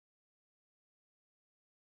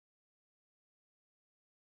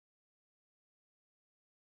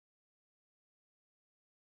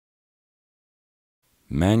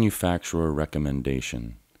Manufacturer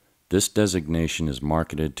recommendation. This designation is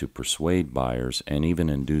marketed to persuade buyers and even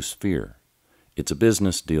induce fear. It's a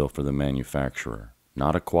business deal for the manufacturer,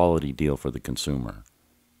 not a quality deal for the consumer.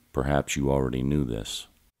 Perhaps you already knew this.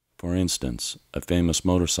 For instance, a famous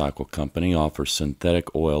motorcycle company offers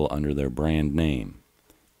synthetic oil under their brand name.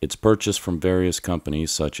 It's purchased from various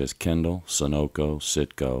companies such as Kendall, Sunoco,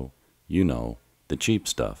 Citgo, the cheap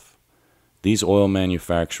stuff. These oil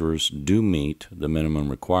manufacturers do meet the minimum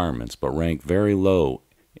requirements, but rank very low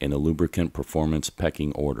in the lubricant performance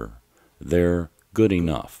pecking order. They're good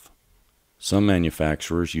enough. Some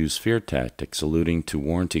manufacturers use fear tactics alluding to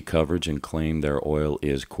warranty coverage and claim their oil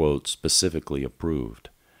is, quote, specifically approved.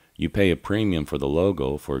 You pay a premium for the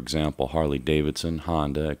logo, for example, Harley-Davidson,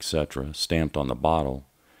 Honda, etc., stamped on the bottle.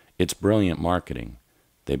 It's brilliant marketing.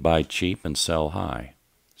 They buy cheap and sell high.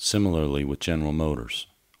 Similarly with General Motors.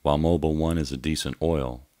 While Mobil 1 is a decent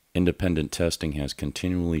oil, independent testing has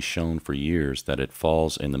continually shown for years that it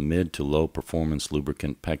falls in the mid to low performance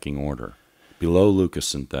lubricant pecking order, below Lucas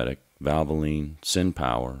Synthetic, Valvoline,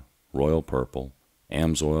 SynPower, Royal Purple,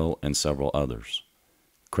 Amsoil, and several others.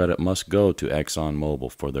 Credit must go to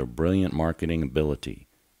ExxonMobil for their brilliant marketing ability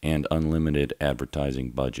and unlimited advertising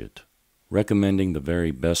budget. Recommending the very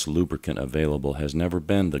best lubricant available has never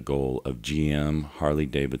been the goal of GM,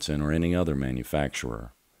 Harley-Davidson, or any other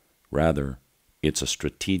manufacturer. Rather, it's a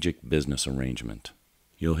strategic business arrangement.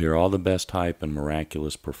 You'll hear all the best hype and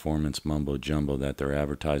miraculous performance mumbo-jumbo that their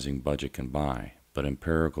advertising budget can buy, but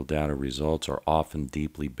empirical data results are often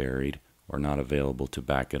deeply buried or not available to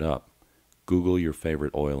back it up. Google your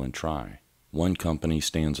favorite oil and try. One company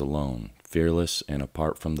stands alone, fearless and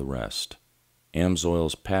apart from the rest.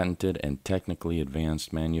 Amsoil's patented and technically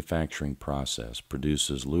advanced manufacturing process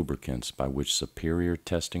produces lubricants by which superior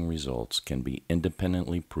testing results can be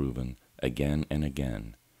independently proven again and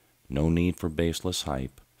again. No need for baseless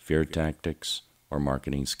hype, fear tactics, or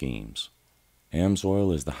marketing schemes.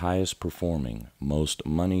 Amsoil is the highest performing, most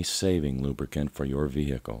money-saving lubricant for your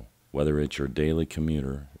vehicle, whether it's your daily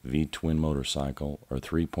commuter, V-twin motorcycle, or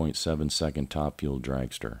 3.7-second top-fuel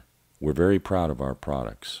dragster. We're very proud of our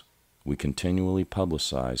products. We continually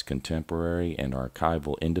publicize contemporary and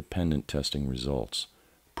archival independent testing results,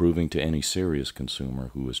 proving to any serious consumer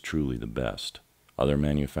who is truly the best. Other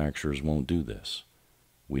manufacturers won't do this.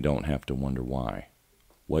 We don't have to wonder why.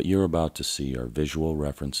 What you're about to see are visual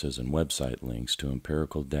references and website links to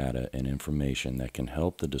empirical data and information that can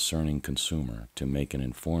help the discerning consumer to make an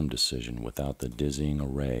informed decision without the dizzying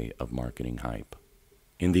array of marketing hype.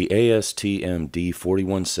 In the ASTM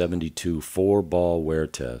D4172 4-ball wear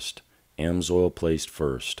test, Amsoil placed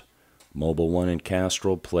first. Mobil 1 and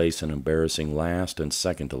Castrol placed an embarrassing last and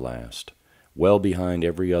second to last, well behind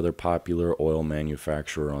every other popular oil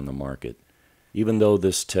manufacturer on the market. Even though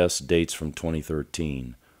this test dates from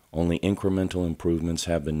 2013, only incremental improvements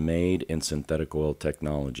have been made in synthetic oil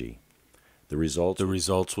technology. The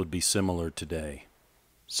results would be similar today.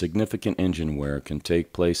 Significant engine wear can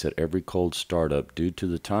take place at every cold startup due to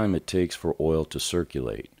the time it takes for oil to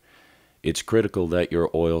circulate. It's critical that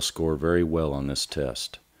your oil score very well on this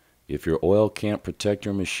test. If your oil can't protect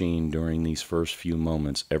your machine during these first few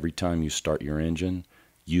moments every time you start your engine,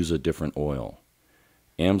 use a different oil.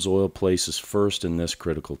 Amsoil places first in this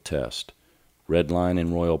critical test. Redline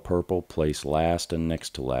and Royal Purple place last and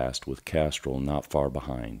next to last, with Castrol not far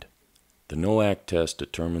behind. The NOAC test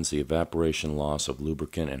determines the evaporation loss of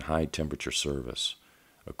lubricant in high temperature service.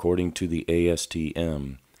 According to the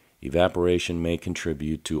ASTM, evaporation may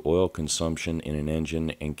contribute to oil consumption in an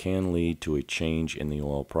engine and can lead to a change in the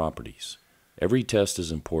oil properties. Every test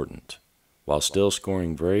is important. While still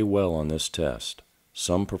scoring very well on this test,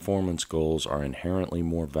 some performance goals are inherently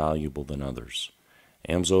more valuable than others.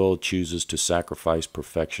 Amsoil chooses to sacrifice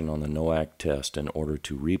perfection on the NOAC test in order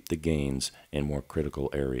to reap the gains in more critical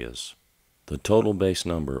areas. The total base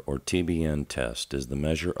number, or TBN test, is the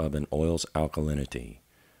measure of an oil's alkalinity.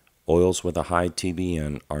 Oils with a high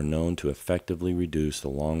TBN are known to effectively reduce the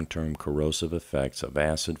long-term corrosive effects of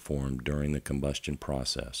acid formed during the combustion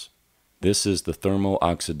process. This is the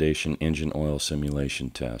thermo-oxidation engine oil simulation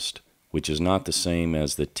test, which is not the same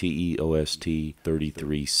as the TEOST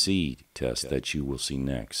 33C test that you will see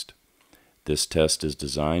next. This test is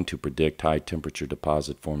designed to predict high-temperature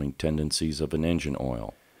deposit-forming tendencies of an engine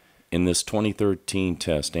oil. In this 2013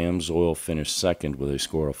 test, Amsoil finished second with a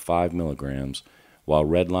score of 5 milligrams, while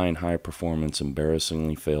Redline High Performance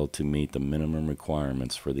embarrassingly failed to meet the minimum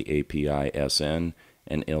requirements for the API-SN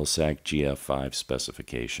and ILSAC GF5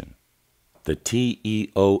 specification. The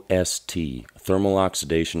TEOST, Thermal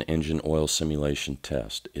Oxidation Engine Oil Simulation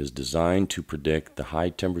Test, is designed to predict the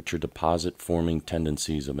high-temperature deposit-forming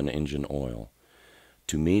tendencies of an engine oil.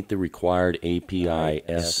 To meet the required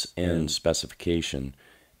API-SN specification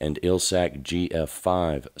and ILSAC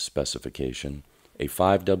GF5 specification, a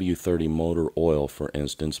 5W30 motor oil, for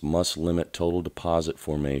instance, must limit total deposit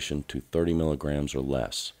formation to 30 milligrams or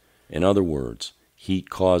less. In other words, heat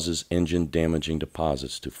causes engine-damaging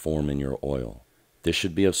deposits to form in your oil. This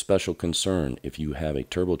should be of special concern if you have a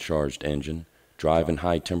turbocharged engine, drive in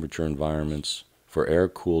high-temperature environments, for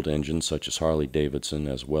air-cooled engines such as Harley-Davidson,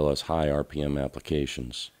 as well as high RPM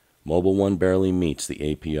applications. Mobil 1 barely meets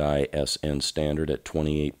the API-SN standard at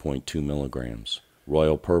 28.2 milligrams.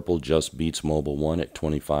 Royal Purple just beats Mobil 1 at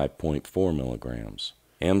 25.4 milligrams.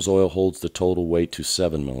 Amsoil holds the total weight to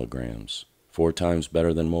 7 milligrams, 4 times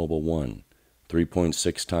better than Mobil 1,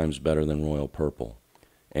 3.6 times better than Royal Purple.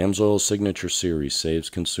 Amsoil's Signature Series saves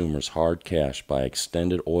consumers hard cash by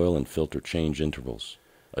extended oil and filter change intervals.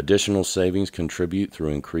 Additional savings contribute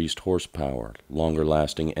through increased horsepower,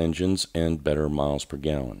 longer-lasting engines, and better miles per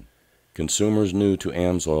gallon. Consumers new to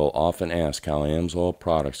Amsoil often ask how Amsoil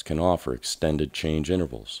products can offer extended change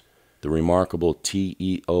intervals. The remarkable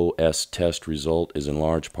TEOS test result is in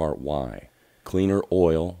large part why. Cleaner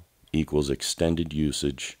oil equals extended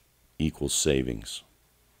usage equals savings.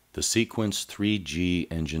 The Sequence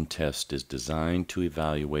 3G engine test is designed to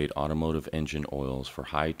evaluate automotive engine oils for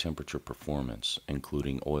high-temperature performance,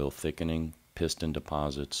 including oil thickening, piston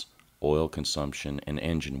deposits, oil consumption, and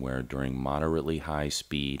engine wear during moderately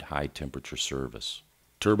high-speed, high-temperature service.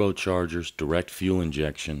 Turbochargers, direct fuel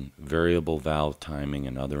injection, variable valve timing,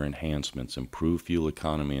 and other enhancements improve fuel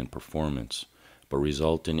economy and performance, but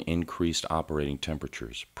result in increased operating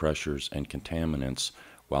temperatures, pressures, and contaminants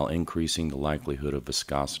while increasing the likelihood of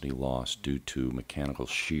viscosity loss due to mechanical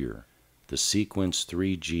shear. The Sequence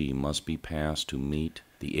 3G must be passed to meet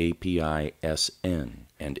the API-SN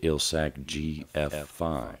and ILSAC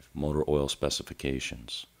GF5 motor oil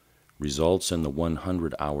specifications. Results in the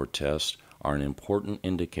 100-hour test are an important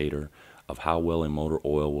indicator of how well a motor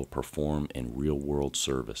oil will perform in real-world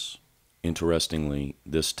service. Interestingly,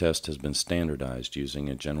 this test has been standardized using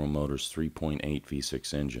a General Motors 3.8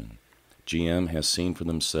 V6 engine. GM has seen for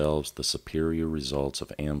themselves the superior results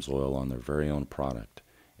of Amsoil on their very own product,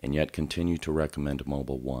 and yet continue to recommend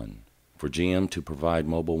Mobil 1. For GM to provide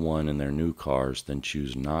Mobil 1 in their new cars, then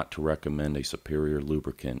choose not to recommend a superior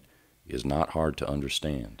lubricant is not hard to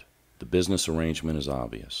understand. The business arrangement is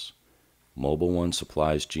obvious. Mobil 1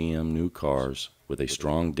 supplies GM new cars with a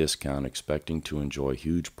strong discount, expecting to enjoy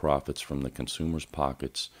huge profits from the consumer's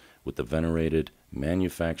pockets with the venerated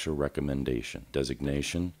manufacturer recommendation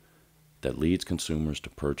designation that leads consumers to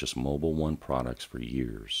purchase Mobil 1 products for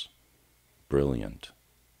years. Brilliant.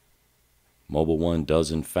 Mobil 1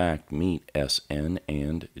 does in fact meet SN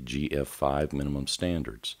and GF5 minimum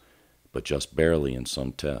standards, but just barely in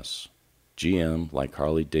some tests. GM, like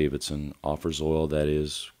Harley-Davidson, offers oil that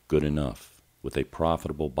is good enough, with a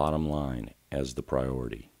profitable bottom line as the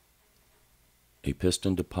priority. A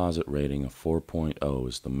piston deposit rating of 4.0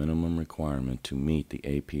 is the minimum requirement to meet the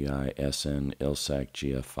API-SN ILSAC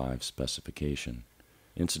GF5 specification.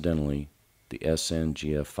 Incidentally, the SN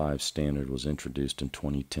GF5 standard was introduced in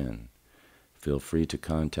 2010. Feel free to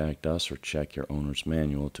contact us or check your owner's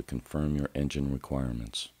manual to confirm your engine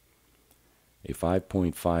requirements. A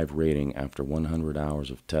 5.5 rating after 100 hours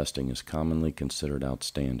of testing is commonly considered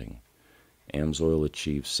outstanding. Amsoil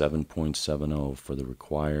achieved 7.70 for the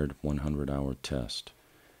required 100-hour test.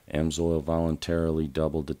 Amsoil voluntarily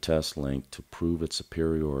doubled the test length to prove its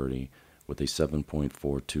superiority with a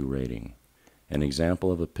 7.42 rating. An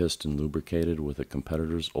example of a piston lubricated with a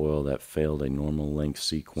competitor's oil that failed a normal length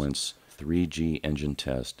Sequence 3G engine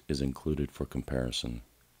test is included for comparison.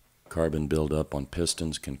 Carbon buildup on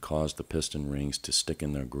pistons can cause the piston rings to stick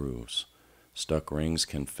in their grooves. Stuck rings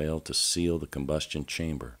can fail to seal the combustion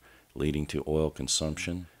chamber, leading to oil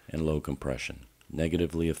consumption and low compression,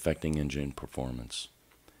 negatively affecting engine performance.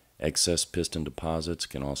 Excess piston deposits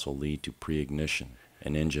can also lead to pre-ignition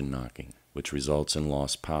and engine knocking, which results in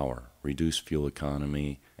lost power, reduced fuel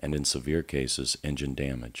economy, and in severe cases, engine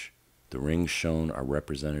damage. The rings shown are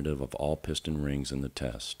representative of all piston rings in the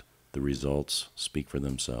test. The results speak for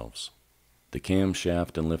themselves. The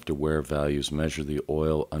camshaft and lifter wear values measure the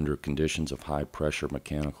oil under conditions of high-pressure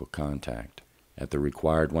mechanical contact. At the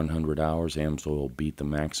required 100 hours, Amsoil beat the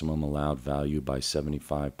maximum allowed value by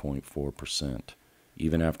 75.4%.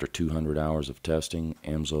 Even after 200 hours of testing,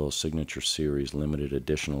 Amsoil's Signature Series limited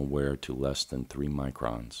additional wear to less than 3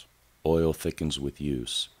 microns. Oil thickens with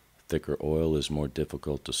use. Thicker oil is more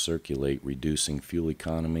difficult to circulate, reducing fuel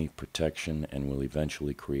economy, protection, and will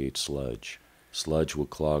eventually create sludge. Sludge will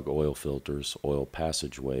clog oil filters, oil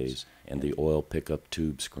passageways, and the oil pickup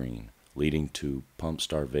tube screen, leading to pump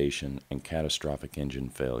starvation and catastrophic engine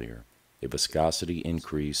failure. A viscosity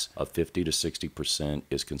increase of 50 to 60%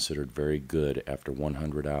 is considered very good after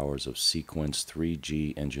 100 hours of Sequence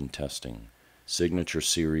 3G engine testing. Signature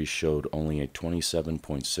Series showed only a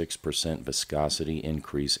 27.6% viscosity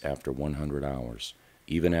increase after 100 hours.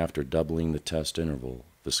 Even after doubling the test interval,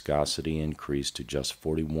 viscosity increased to just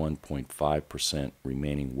 41.5%,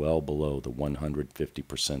 remaining well below the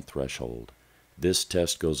 150% threshold. This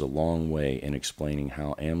test goes a long way in explaining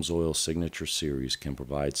how Amsoil Signature Series can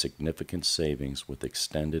provide significant savings with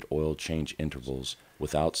extended oil change intervals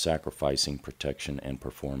without sacrificing protection and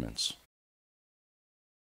performance.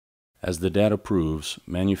 As the data proves,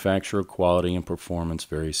 manufacturer quality and performance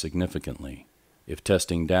vary significantly. If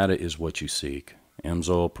testing data is what you seek,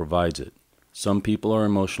 Amsoil provides it. Some people are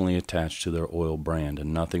emotionally attached to their oil brand,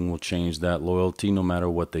 and nothing will change that loyalty no matter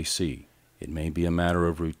what they see. It may be a matter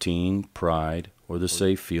of routine, pride, or the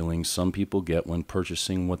safe feeling some people get when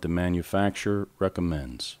purchasing what the manufacturer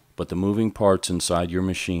recommends. But the moving parts inside your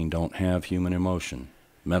machine don't have human emotion.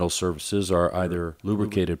 Metal surfaces are either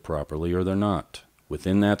lubricated properly or they're not.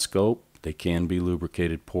 Within that scope, they can be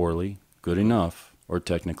lubricated poorly, good enough, or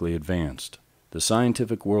technically advanced. The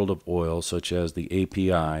scientific world of oil, such as the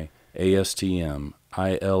API, ASTM,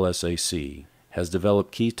 ILSAC, has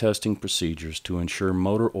developed key testing procedures to ensure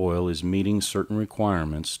motor oil is meeting certain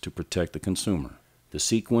requirements to protect the consumer. The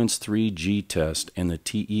Sequence 3G test and the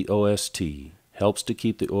TEOST helps to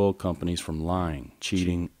keep the oil companies from lying,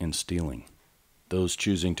 cheating, and stealing. Those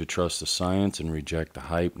choosing to trust the science and reject the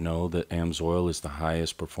hype know that Amsoil is the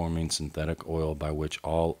highest performing synthetic oil by which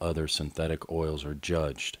all other synthetic oils are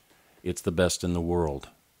judged. It's the best in the world.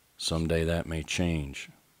 Someday that may change,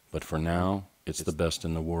 but for now, it's the best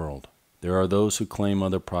in the world. There are those who claim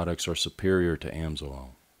other products are superior to Amsoil.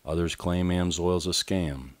 Others claim Amsoil is a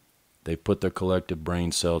scam. They've put their collective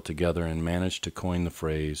brain cell together and managed to coin the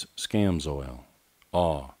phrase scamsoil.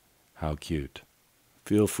 Aw, how cute.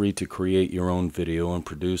 Feel free to create your own video and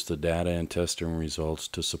produce the data and testing results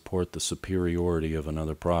to support the superiority of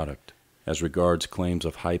another product. As regards claims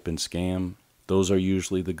of hype and scam, those are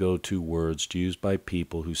usually the go-to words used by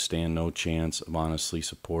people who stand no chance of honestly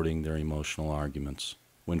supporting their emotional arguments.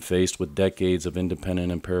 When faced with decades of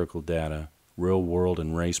independent empirical data, real-world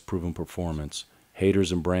and race-proven performance,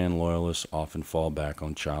 haters and brand loyalists often fall back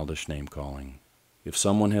on childish name-calling. If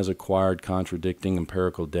someone has acquired contradicting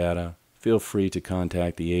empirical data, feel free to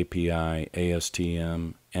contact the API,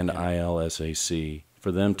 ASTM, and ILSAC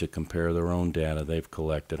for them to compare their own data they've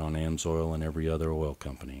collected on Amsoil and every other oil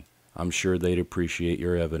company. I'm sure they'd appreciate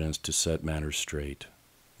your evidence to set matters straight.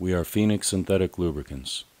 We are Phoenix Synthetic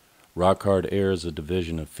Lubricants. Rock Hard Air is a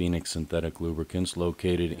division of Phoenix Synthetic Lubricants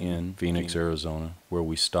located in Phoenix, Arizona, where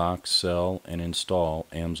we stock, sell, and install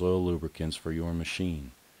Amsoil lubricants for your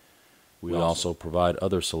machine. We also provide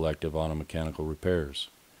other selective automechanical repairs.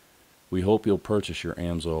 We hope you'll purchase your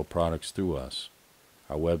Amsoil products through us.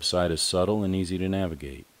 Our website is subtle and easy to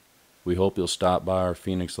navigate. We hope you'll stop by our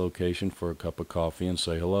Phoenix location for a cup of coffee and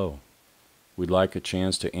say hello. We'd like a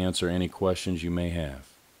chance to answer any questions you may have.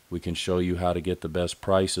 We can show you how to get the best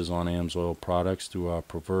prices on Amsoil products through our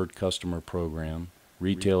preferred customer program,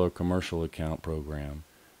 retail or commercial account program,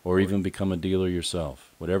 or even become a dealer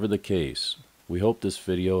yourself. Whatever the case, we hope this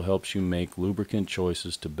video helps you make lubricant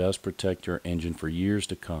choices to best protect your engine for years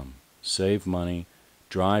to come. Save money,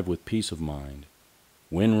 drive with peace of mind,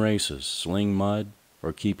 win races, sling mud,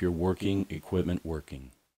 or keep your working equipment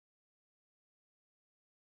working.